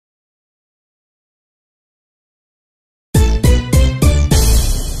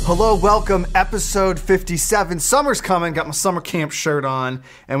Hello, welcome, episode 57. Summer's coming, got my summer camp shirt on,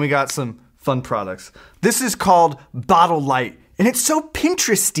 and we got some fun products. This is called Bottle Light, and it's so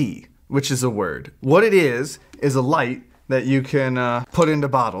Pinteresty, which is a word. What it is a light that you can put into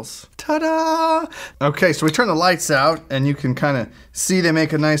bottles. Ta-da! Okay, so we turn the lights out, and you can kind of see they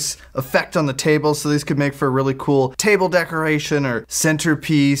make a nice effect on the table, so these could make for a really cool table decoration or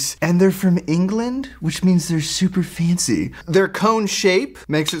centerpiece. And they're from England, which means they're super fancy. Their cone shape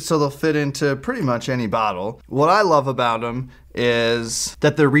makes it so they'll fit into pretty much any bottle. What I love about them is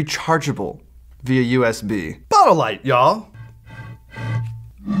that they're rechargeable via USB. Bottle Light, y'all.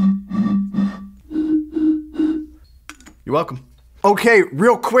 You're welcome. Okay,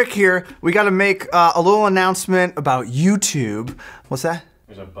 real quick here, we gotta make a little announcement about YouTube. What's that?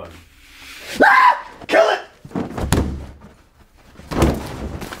 There's a bug. Ah! Kill it!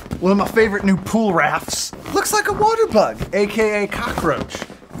 One of my favorite new pool rafts. Looks like a water bug, AKA cockroach.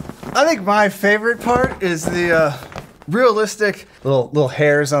 I think my favorite part is the realistic little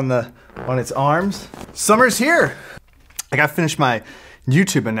hairs on its arms. Summer's here. I gotta finish my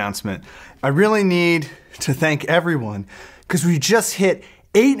YouTube announcement. I really need to thank everyone because we just hit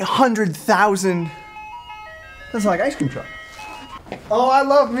 800,000. That's like ice cream truck. Oh, I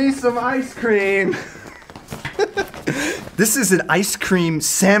love me some ice cream. This is an ice cream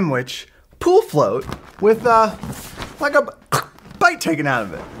sandwich pool float with like a bite taken out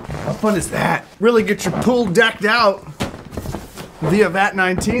of it. How fun is that? Really get your pool decked out via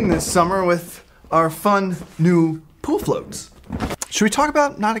VAT-19 this summer with our fun new pool floats. Should we talk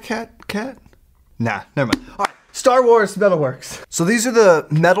about Not a Cat? Nah, never mind. All right, Star Wars Metalworks. So these are the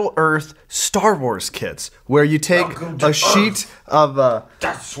Metal Earth Star Wars kits, where you take a sheet of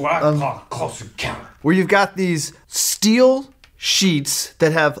That's what I call a close encounter. where you've got these steel sheets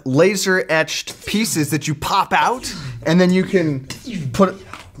that have laser etched pieces that you pop out, and then you can put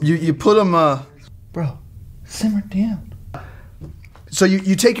you put them. Bro, simmer down. So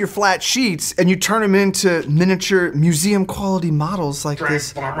you take your flat sheets and you turn them into miniature museum quality models like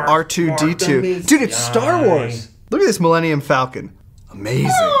this R2-D2. Dude, it's Star Wars. Look at this Millennium Falcon.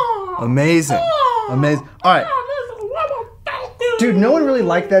 Amazing. Amazing. Amazing. All right. Dude, no one really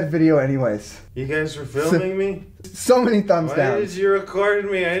liked that video anyways. You guys were filming me? So many thumbs Why down. did you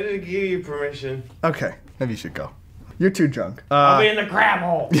record me? I didn't give you permission. Okay, maybe you should go. You're too drunk. I'll be in the crab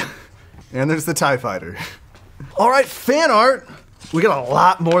hole. And there's the TIE Fighter. All right, fan art. We got a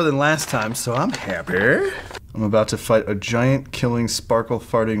lot more than last time, so I'm happy. I'm about to fight a giant killing, sparkle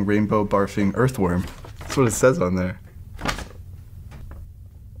farting, rainbow barfing earthworm. That's what it says on there.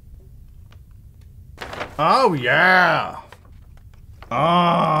 Oh yeah.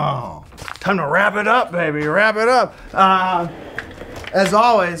 Oh, time to wrap it up, baby, wrap it up. As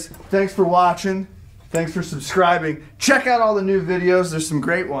always, thanks for watching. Thanks for subscribing. Check out all the new videos. There's some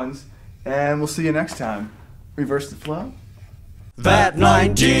great ones. And we'll see you next time. Reverse the flow.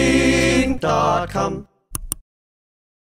 VAT19.com